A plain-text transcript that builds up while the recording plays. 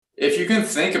if you can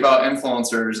think about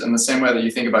influencers in the same way that you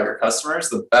think about your customers,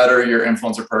 the better your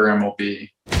influencer program will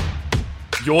be.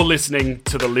 You're listening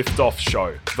to The Liftoff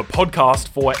Show, the podcast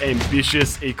for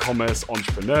ambitious e-commerce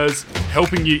entrepreneurs,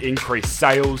 helping you increase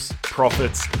sales,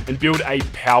 profits, and build a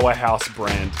powerhouse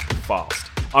brand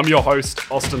fast. I'm your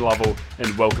host, Austin Lovell,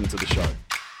 and welcome to the show.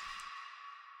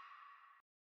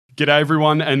 G'day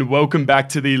everyone, and welcome back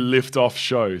to the Liftoff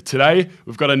Show. Today,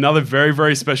 we've got another very,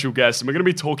 very special guest, and we're going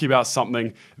to be talking about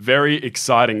something very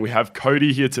exciting. We have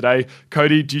Cody here today.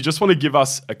 Cody, do you just want to give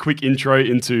us a quick intro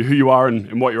into who you are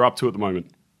and what you're up to at the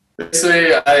moment?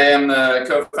 Basically, I am the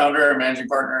co-founder and managing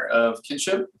partner of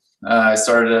Kinship. I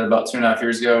started about 2.5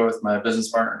 years ago with my business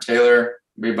partner, Taylor.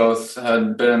 We both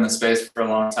had been in the space for a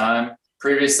long time.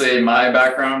 Previously, my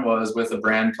background was with a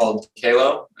brand called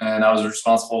Kalo, and I was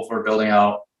responsible for building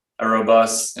out a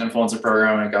robust influencer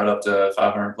program. It got up to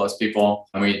 500 plus people,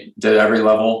 and we did every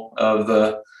level of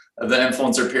the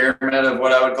influencer pyramid of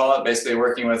what I would call it, basically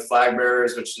working with flag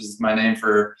bearers, which is my name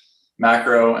for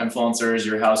macro influencers,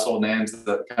 your household names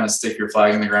that kind of stick your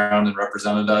flag in the ground and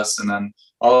represented us, and then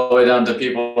all the way down to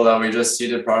people that we just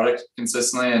seeded product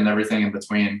consistently and everything in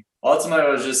between. Ultimately, I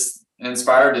was just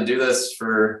inspired to do this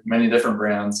for many different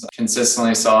brands.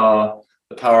 Consistently saw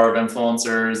the power of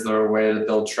influencers, their way to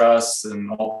build trust,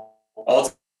 and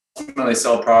ultimately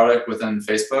sell product within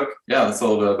Facebook. Yeah, that's a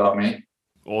little bit about me.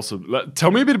 Awesome. Tell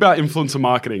me a bit about influencer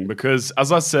marketing, because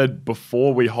as I said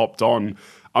before we hopped on,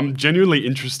 I'm genuinely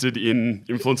interested in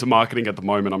influencer marketing at the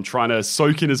moment. I'm trying to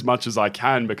soak in as much as I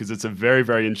can because it's a very,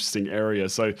 very interesting area.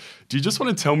 So do you just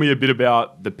want to tell me a bit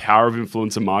about the power of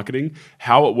influencer marketing,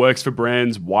 how it works for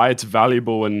brands, why it's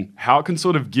valuable, and how it can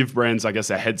sort of give brands, I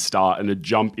guess, a head start and a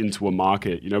jump into a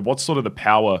market? You know, what's sort of the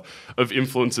power of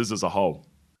influencers as a whole?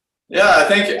 Yeah,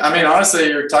 honestly,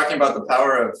 you're talking about the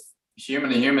power of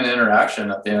human-to-human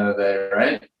interaction at the end of the day,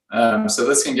 right? So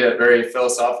this can get very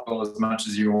philosophical as much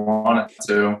as you want it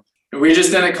to. We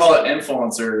just didn't call it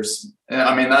influencers.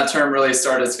 I mean, that term really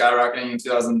started skyrocketing in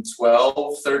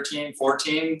 2012, 13,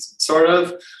 14, sort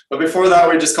of. But before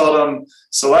that, we just called them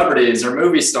celebrities or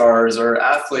movie stars or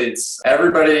athletes.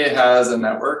 Everybody has a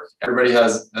network. Everybody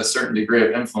has a certain degree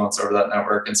of influence over that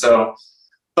network. And so,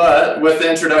 but with the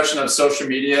introduction of social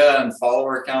media and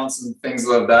follower counts and things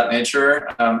of that nature,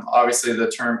 obviously the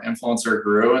term influencer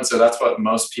grew. And so that's what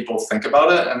most people think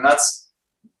about it. And that's,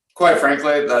 quite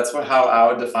frankly, how I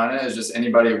would define it, is just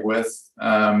anybody with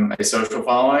a social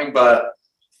following. But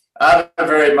I have a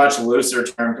very much looser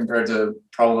term compared to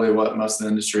probably what most of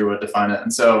the industry would define it.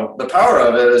 And so the power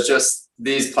of it is just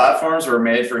these platforms were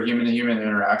made for human-to-human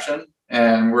interaction.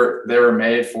 And they were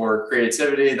made for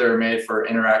creativity. They were made for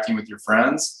interacting with your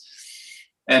friends.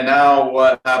 And now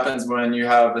what happens when you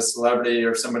have a celebrity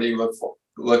or somebody you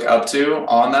look up to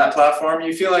on that platform,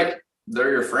 you feel like they're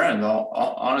your friend.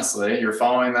 Honestly, you're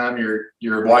following them,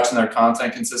 you're watching their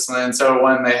content consistently. And so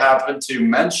when they happen to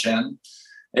mention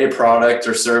a product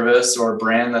or service or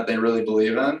brand that they really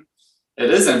believe in, it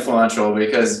is influential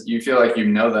because you feel like you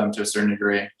know them to a certain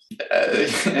degree.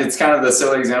 It's kind of the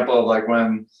silly example of like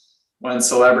when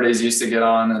celebrities used to get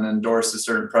on and endorse a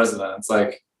certain president. It's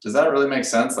like, does that really make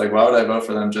sense? Like, why would I vote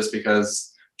for them just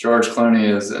because George Clooney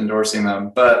is endorsing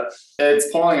them? But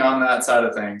it's pulling on that side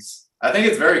of things. I think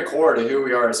it's very core to who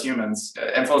we are as humans.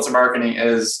 Influencer marketing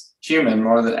is human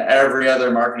more than every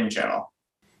other marketing channel.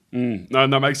 No,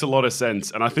 that makes a lot of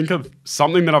sense. And I think of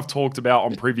something that I've talked about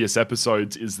on previous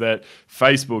episodes is that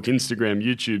Facebook, Instagram,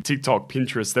 YouTube, TikTok,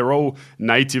 Pinterest, they're all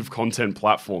native content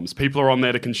platforms. People are on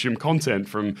there to consume content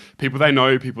from people they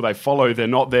know, people they follow. They're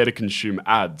not there to consume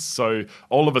ads. So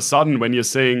all of a sudden, when you're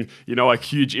seeing, a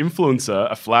huge influencer,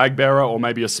 a flag bearer, or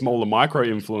maybe a smaller micro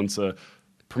influencer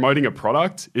promoting a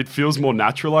product, it feels more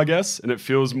natural, I guess, and it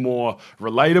feels more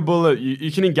relatable.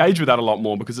 You can engage with that a lot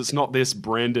more because it's not this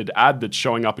branded ad that's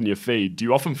showing up in your feed. Do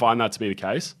you often find that to be the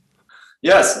case?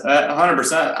 Yes,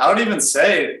 100%. I would even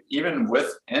say, even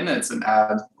within it's an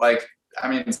ad.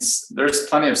 There's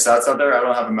plenty of stats out there. I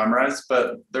don't have them memorized,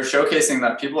 but they're showcasing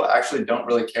that people actually don't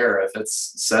really care if it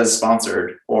says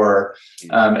sponsored or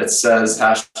it says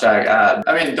hashtag ad.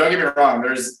 I mean, don't get me wrong.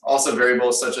 There's also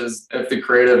variables such as if the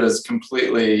creative is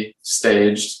completely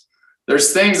staged.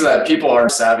 There's things that people are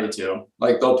savvy to,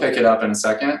 like they'll pick it up in a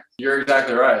second. You're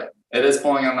exactly right. It is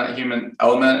pulling on that human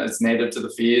element. It's native to the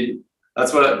feed.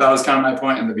 That was kind of my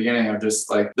point in the beginning of just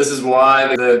like, this is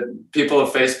why the people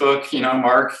of Facebook,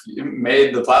 Mark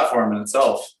made the platform in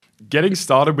itself. Getting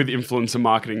started with influencer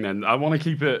marketing then, I want to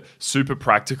keep it super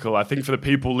practical. I think for the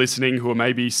people listening who are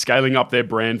maybe scaling up their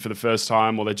brand for the first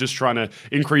time, or they're just trying to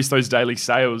increase those daily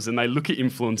sales and they look at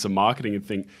influencer marketing and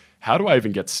think, how do I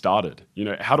even get started?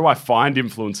 How do I find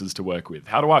influencers to work with?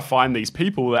 How do I find these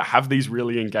people that have these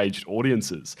really engaged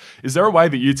audiences? Is there a way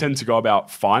that you tend to go about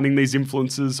finding these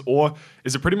influencers, or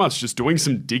is it pretty much just doing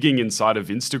some digging inside of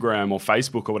Instagram or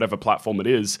Facebook or whatever platform it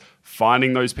is,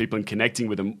 finding those people and connecting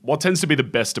with them? What tends to be the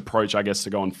best approach, I guess, to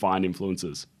go and find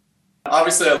influencers?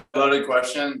 Obviously, a loaded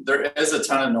question. There is a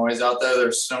ton of noise out there.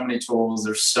 There's so many tools.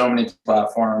 There's so many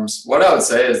platforms. What I would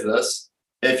say is this.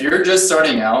 If you're just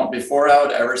starting out, before I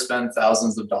would ever spend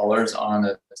thousands of dollars on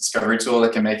a discovery tool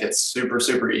that can make it super,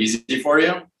 super easy for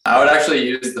you, I would actually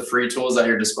use the free tools at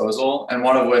your disposal, and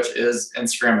one of which is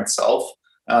Instagram itself.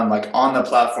 Like on the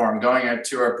platform, going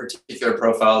to a particular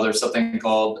profile, there's something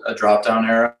called a drop-down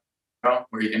arrow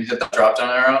where you can hit the drop-down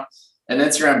arrow. And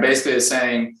Instagram basically is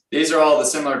saying, these are all the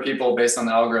similar people based on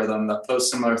the algorithm that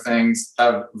post similar things,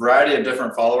 have a variety of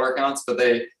different follower accounts, but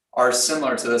they are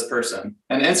similar to this person.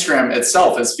 And Instagram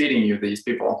itself is feeding you these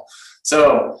people.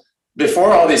 So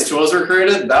before all these tools were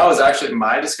created, that was actually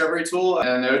my discovery tool.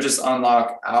 And it would just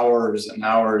unlock hours and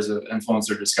hours of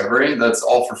influencer discovery. That's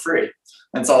all for free.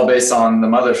 And it's all based on the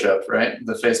mothership, right?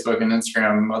 The Facebook and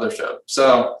Instagram mothership.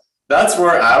 So that's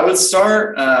where I would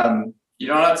start. You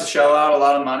don't have to shell out a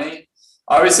lot of money.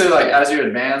 Obviously, like as you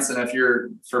advance, and if you're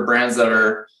for brands that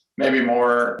are maybe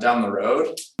more down the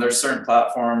road, there's certain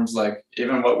platforms like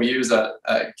even what we use at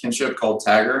Kinship called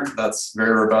Tagger. That's a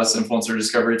very robust influencer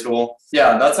discovery tool.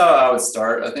 Yeah, that's how I would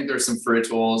start. I think there's some free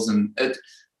tools, and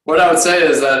what I would say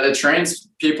is that it trains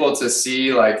people to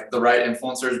see like the right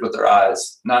influencers with their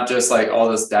eyes, not just like all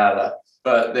this data,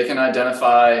 but they can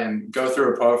identify and go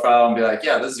through a profile and be like,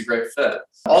 yeah, this is a great fit.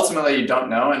 Ultimately, you don't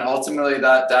know, and ultimately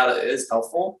that data is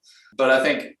helpful. But I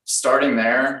think starting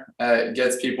there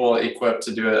gets people equipped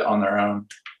to do it on their own.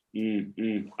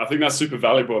 I think that's super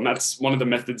valuable. And that's one of the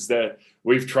methods that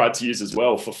we've tried to use as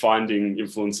well for finding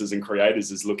influencers and creators,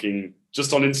 is looking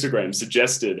just on Instagram,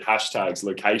 suggested hashtags,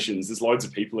 locations. There's loads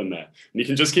of people in there. And you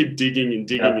can just keep digging and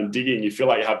digging and digging. You feel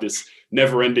like you have this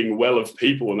never-ending well of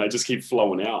people, and they just keep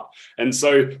flowing out. And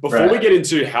so before we get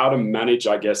into how to manage,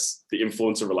 I guess, the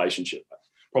influencer relationship,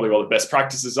 probably what the best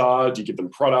practices are, do you give them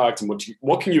product, and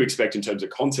what can you expect in terms of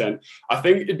content? I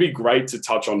think it'd be great to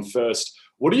touch on first,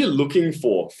 what are you looking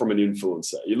for from an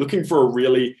influencer? You're looking for a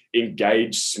really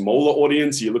engaged, smaller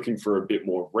audience? You're looking for a bit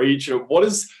more reach? What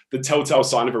is the telltale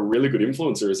sign of a really good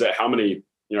influencer? Is it how many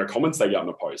comments they get on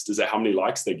a post? Is it how many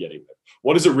likes they're getting?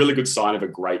 What is a really good sign of a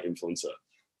great influencer?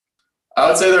 I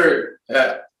would say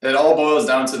it all boils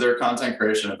down to their content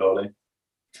creation ability.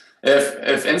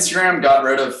 If Instagram got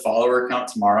rid of follower count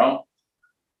tomorrow,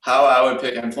 how I would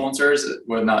pick influencers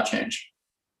would not change.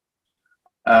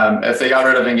 If they got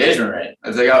rid of engagement rate,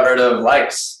 if they got rid of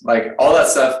likes, like all that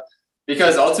stuff,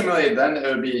 because ultimately then it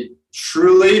would be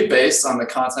truly based on the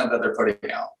content that they're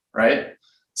putting out, right?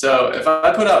 So if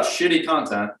I put out shitty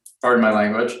content, pardon my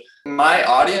language, my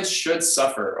audience should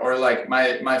suffer, or like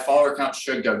my follower count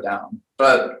should go down.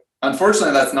 But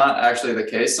unfortunately, that's not actually the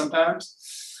case sometimes,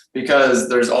 because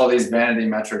there's all these vanity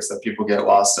metrics that people get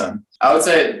lost in. I would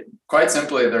say quite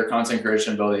simply their content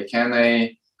creation ability. Can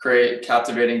they create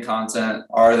captivating content?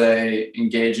 Are they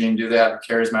engaging? Do they have a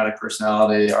charismatic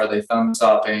personality? Are they thumb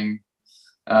stopping?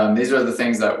 These are the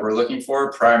things that we're looking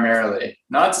for primarily.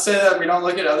 Not to say that we don't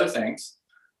look at other things,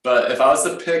 but if I was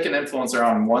to pick an influencer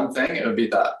on one thing, it would be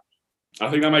that. I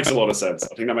think that makes a lot of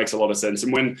sense.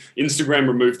 And when Instagram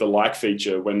removed the like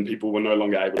feature, when people were no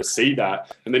longer able to see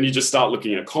that, and then you just start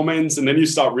looking at comments, and then you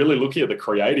start really looking at the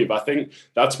creative, I think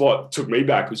that's what took me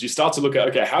back, was you start to look at,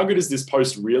 okay, how good is this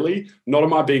post really? Not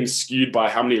am I being skewed by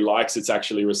how many likes it's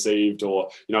actually received, or,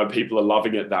 people are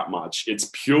loving it that much. It's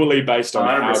purely based on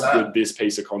 100%. How good this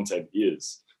piece of content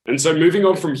is. And so moving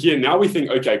on from here, now we think,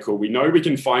 okay, cool. We know we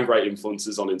can find great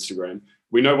influencers on Instagram.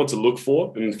 We know what to look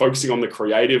for, and focusing on the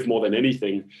creative more than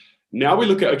anything. Now we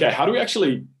look at, okay, how do we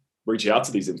actually reach out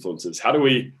to these influencers? How do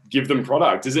we give them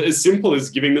product? Is it as simple as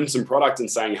giving them some product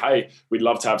and saying, hey, we'd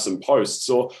love to have some posts?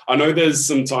 Or I know there's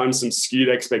sometimes some skewed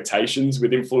expectations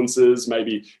with influencers,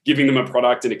 maybe giving them a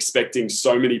product and expecting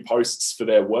so many posts for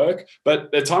their work,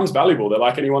 but their time's valuable. They're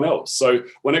like anyone else. So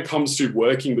when it comes to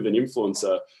working with an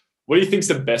influencer, what do you think is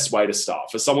the best way to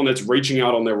start for someone that's reaching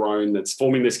out on their own, that's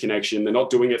forming this connection? They're not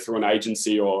doing it through an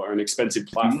agency or an expensive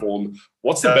platform.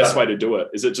 What's the best way to do it?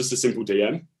 Is it just a simple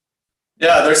DM?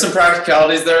 Yeah, there's some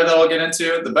practicalities there that I'll get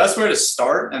into. The best way to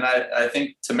start, and I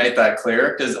think to make that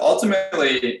clear, because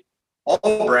ultimately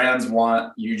all brands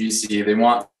want UGC, they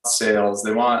want sales,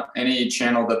 they want any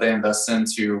channel that they invest in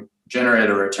to generate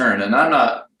a return. And I'm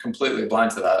not completely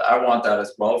blind to that. I want that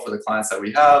as well for the clients that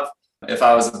we have. If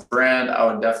I was a brand,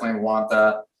 I would definitely want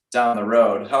that down the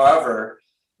road. However,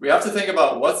 we have to think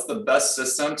about what's the best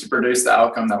system to produce the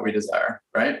outcome that we desire,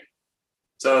 right?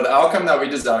 So the outcome that we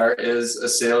desire is a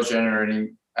sales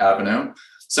generating avenue.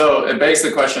 So it begs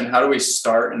the question, how do we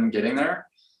start in getting there?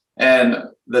 And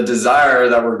the desire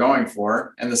that we're going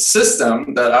for, and the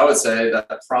system that I would say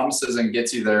that promises and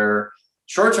gets you there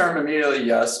short term immediately,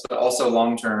 yes, but also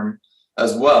long term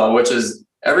as well, which is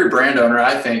every brand owner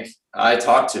I think I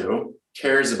talk to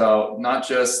cares about not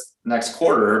just next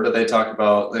quarter, but they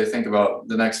think about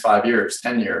the next 5 years,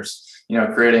 10 years,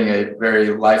 creating a very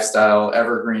lifestyle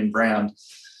evergreen brand.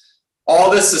 All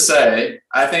this to say,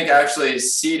 I think actually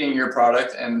seeding your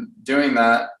product and doing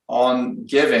that on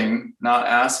giving, not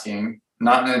asking,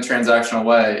 not in a transactional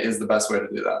way is the best way to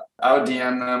do that. I would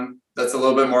DM them. That's a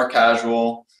little bit more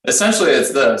casual. Essentially,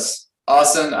 it's this.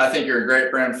 Austin, I think you're a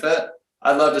great brand fit.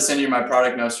 I'd love to send you my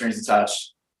product, no strings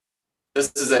attached.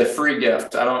 This is a free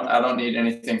gift. I don't need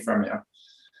anything from you.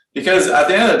 Because at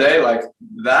the end of the day, like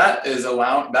that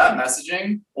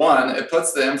messaging, one, it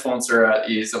puts the influencer at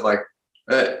ease of like,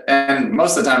 and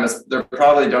most of the time they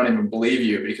probably don't even believe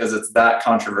you because it's that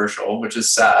controversial, which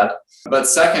is sad. But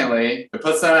secondly, it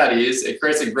puts them at ease. It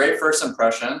creates a great first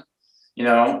impression.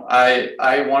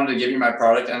 I wanted to give you my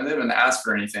product and I didn't even ask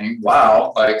for anything.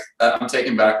 Wow. Like I'm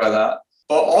taken back by that.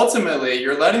 But ultimately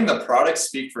you're letting the product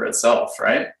speak for itself,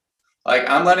 right? Like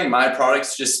I'm letting my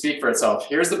products just speak for itself.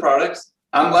 Here's the product.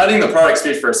 I'm letting the product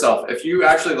speak for itself. If you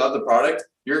actually love the product,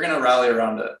 you're going to rally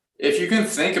around it. If you can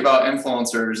think about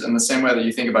influencers in the same way that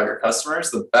you think about your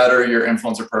customers, the better your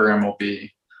influencer program will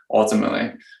be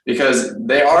ultimately, because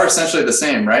they are essentially the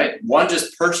same, right? One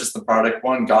just purchased the product,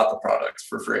 one got the product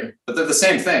for free, but they're the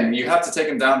same thing. You have to take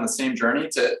them down the same journey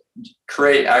to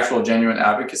create actual genuine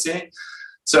advocacy.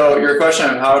 So your question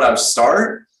of how would I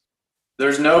start?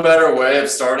 There's no better way of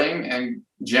starting and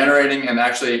generating and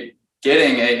actually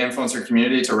getting an influencer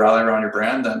community to rally around your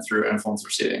brand than through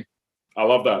influencer seeding. I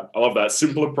love that.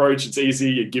 Simple approach. It's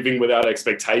easy. You're giving without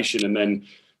expectation. And then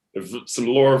if some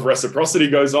law of reciprocity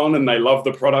goes on and they love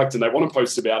the product and they want to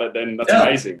post about it, then that's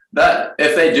amazing. That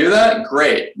if they do that,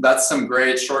 great. That's some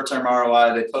great short-term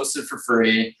ROI. They post it for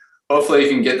free. Hopefully you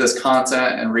can get this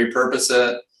content and repurpose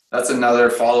it. That's another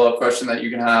follow-up question that you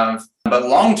can have. But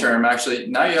long-term, actually,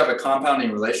 now you have a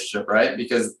compounding relationship, right?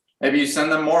 Because maybe you send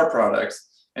them more products.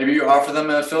 Maybe you offer them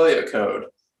an affiliate code.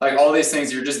 Like all these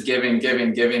things, you're just giving. And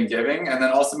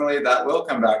then ultimately that will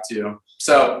come back to you.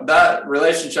 So that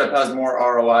relationship has more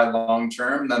ROI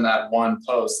long-term than that one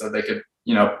post that they could,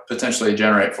 potentially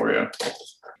generate for you.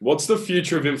 What's the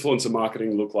future of influencer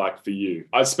marketing look like for you?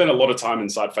 I've spent a lot of time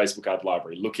inside Facebook Ad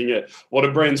Library looking at what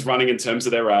are brands running in terms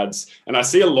of their ads. And I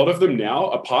see a lot of them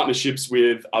now are partnerships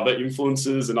with other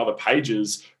influencers and other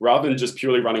pages rather than just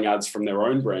purely running ads from their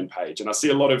own brand page. And I see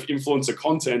a lot of influencer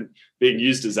content being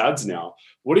used as ads now.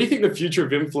 What do you think the future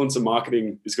of influencer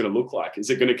marketing is going to look like? Is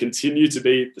it going to continue to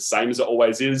be the same as it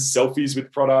always is? Selfies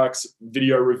with products,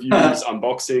 video reviews,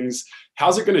 unboxings?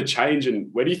 How's it going to change? And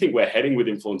where do you think we're heading with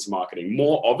influencer marketing?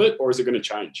 More of it, or is it going to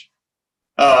change?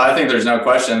 Oh, I think there's no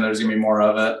question there's going to be more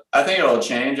of it. I think it'll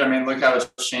change. I mean, look how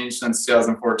it's changed since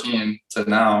 2014 to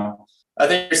now. I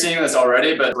think you're seeing this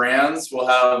already, but brands will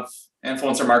have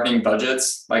influencer marketing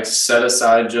budgets, like set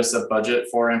aside just a budget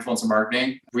for influencer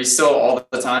marketing. We still all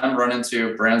the time run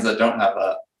into brands that don't have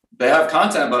that. They have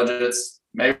content budgets.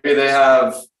 Maybe they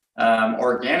have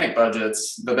organic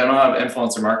budgets, but they don't have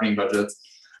influencer marketing budgets.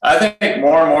 I think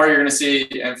more and more you're going to see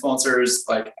influencers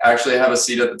like actually have a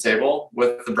seat at the table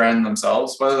with the brand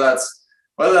themselves, whether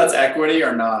that's equity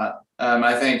or not.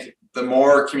 I think the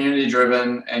more community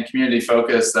driven and community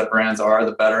focused that brands are,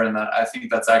 the better. And that I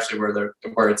think that's actually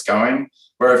where it's going.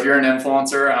 Where if you're an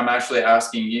influencer, I'm actually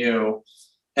asking you,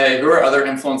 hey, who are other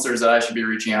influencers that I should be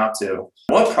reaching out to?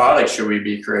 What products should we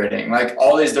be creating? Like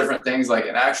all these different things, like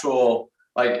an actual,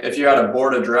 like if you had a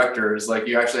board of directors, like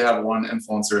you actually have one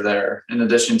influencer there in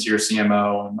addition to your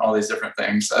CMO and all these different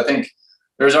things. I think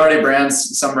there's already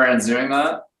some brands doing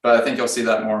that, but I think you'll see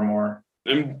that more and more.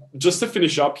 And just to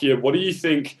finish up here, what do you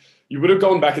think you would have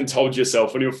gone back and told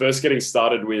yourself when you were first getting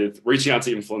started with reaching out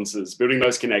to influencers, building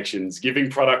those connections, giving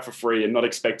product for free and not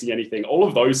expecting anything, all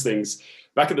of those things?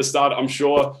 Back at the start, I'm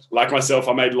sure, like myself,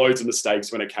 I made loads of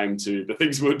mistakes when it came to the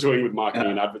things we were doing with marketing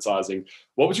and advertising.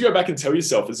 What would you go back and tell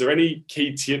yourself? Is there any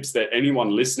key tips that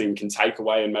anyone listening can take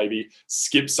away and maybe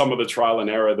skip some of the trial and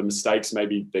error, the mistakes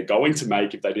maybe they're going to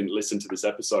make if they didn't listen to this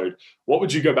episode? What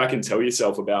would you go back and tell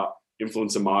yourself about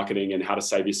influencer marketing and how to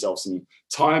save yourself some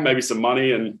time, maybe some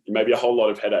money, and maybe a whole lot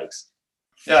of headaches?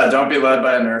 Yeah, don't be led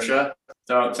by inertia.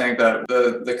 Don't think that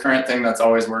the current thing that's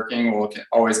always working will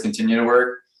always continue to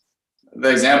work. The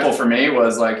example for me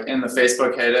was like in the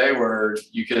Facebook heyday where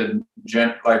you could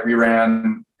we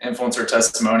ran influencer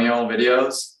testimonial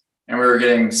videos, and we were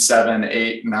getting 7,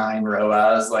 8, 9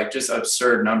 ROAS, like just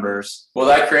absurd numbers. Well,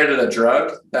 that created a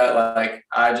drug that like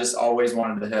I just always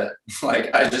wanted to hit.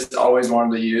 Like I just always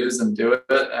wanted to use and do it.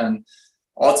 And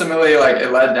ultimately, like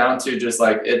it led down to just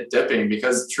like it dipping,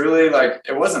 because truly like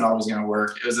it wasn't always going to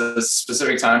work. It was a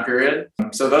specific time period.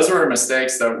 So those were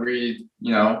mistakes that we,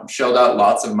 shelled out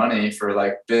lots of money for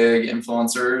like big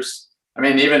influencers. I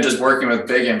mean, even just working with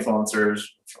big influencers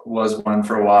was one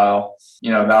for a while.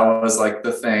 That was like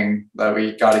the thing that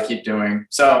we got to keep doing.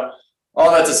 So all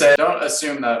that to say, don't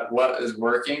assume that what is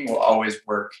working will always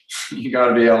work. You got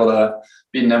to be able to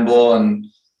be nimble, and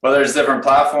whether it's different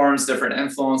platforms, different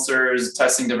influencers,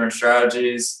 testing different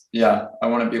strategies. Yeah, I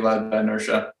want to be led by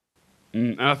inertia.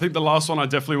 And I think the last one I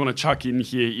definitely want to chuck in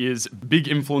here is big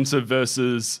influencer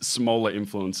versus smaller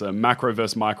influencer, macro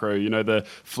versus micro, the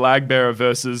flag bearer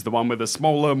versus the one with a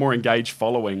smaller, more engaged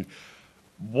following.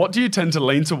 What do you tend to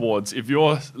lean towards if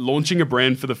you're launching a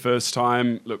brand for the first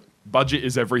time? Look, budget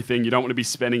is everything. You don't want to be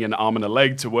spending an arm and a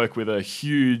leg to work with a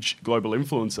huge global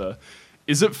influencer.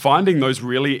 Is it finding those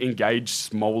really engaged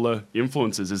smaller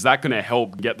influencers? Is that going to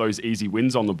help get those easy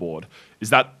wins on the board? Is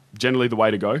that generally the way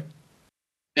to go?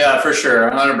 Yeah, for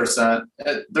sure. 100%.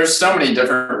 There's so many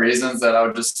different reasons that I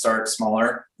would just start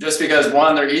smaller, just because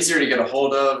one, they're easier to get a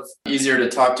hold of, easier to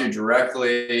talk to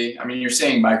directly. I mean, you're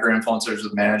seeing micro influencers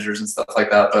with managers and stuff like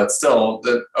that, but still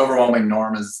the overwhelming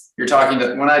norm is you're talking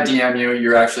to, when I DM you,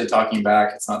 you're actually talking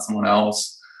back. It's not someone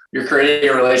else. You're creating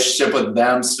a relationship with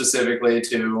them specifically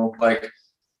to, like,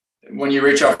 when you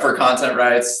reach out for content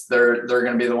rights, they're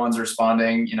going to be the ones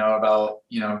responding, about,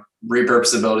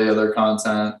 repurposability of their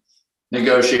content,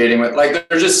 negotiating with, like,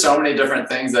 there's just so many different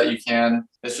things that you can.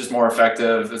 It's just more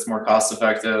effective. It's more cost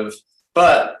effective.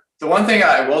 But the one thing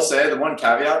I will say, the one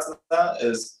caveat to that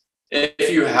is, if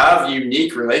you have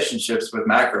unique relationships with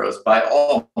macros, by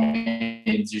all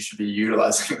means, you should be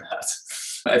utilizing that.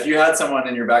 If you had someone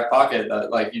in your back pocket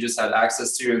that like you just had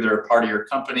access to, they're a part of your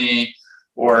company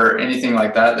or anything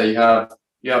like that, that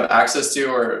you have access to,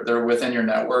 or they're within your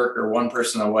network, or one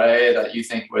person away that you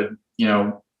think would,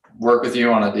 work with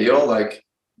you on a deal, like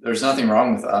there's nothing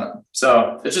wrong with that.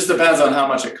 So it just depends on how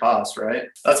much it costs, right?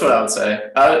 That's what I would say.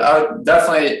 I would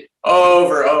definitely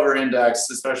over index,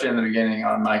 especially in the beginning,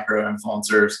 on micro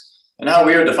influencers. And how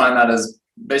we would define that is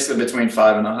basically between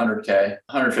 5 and 100K,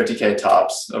 150K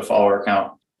tops of follower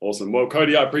count. Awesome. Well,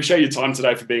 Cody, I appreciate your time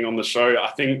today for being on the show.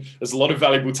 I think there's a lot of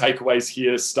valuable takeaways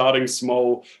here, starting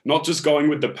small, not just going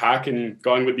with the pack and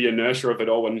going with the inertia of it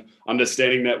all, and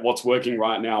understanding that what's working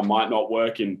right now might not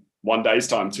work in 1 day's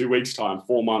time, 2 weeks' time,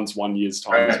 4 months, 1 year's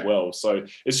time as well. So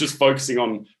it's just focusing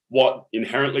on what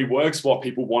inherently works, what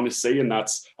people want to see. And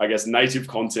that's, I guess, native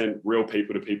content, real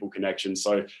people to people connection.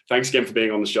 So thanks again for being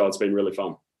on the show. It's been really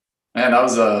fun. Man, that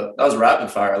was rapid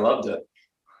fire. I loved it.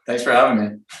 Thanks for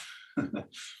having me.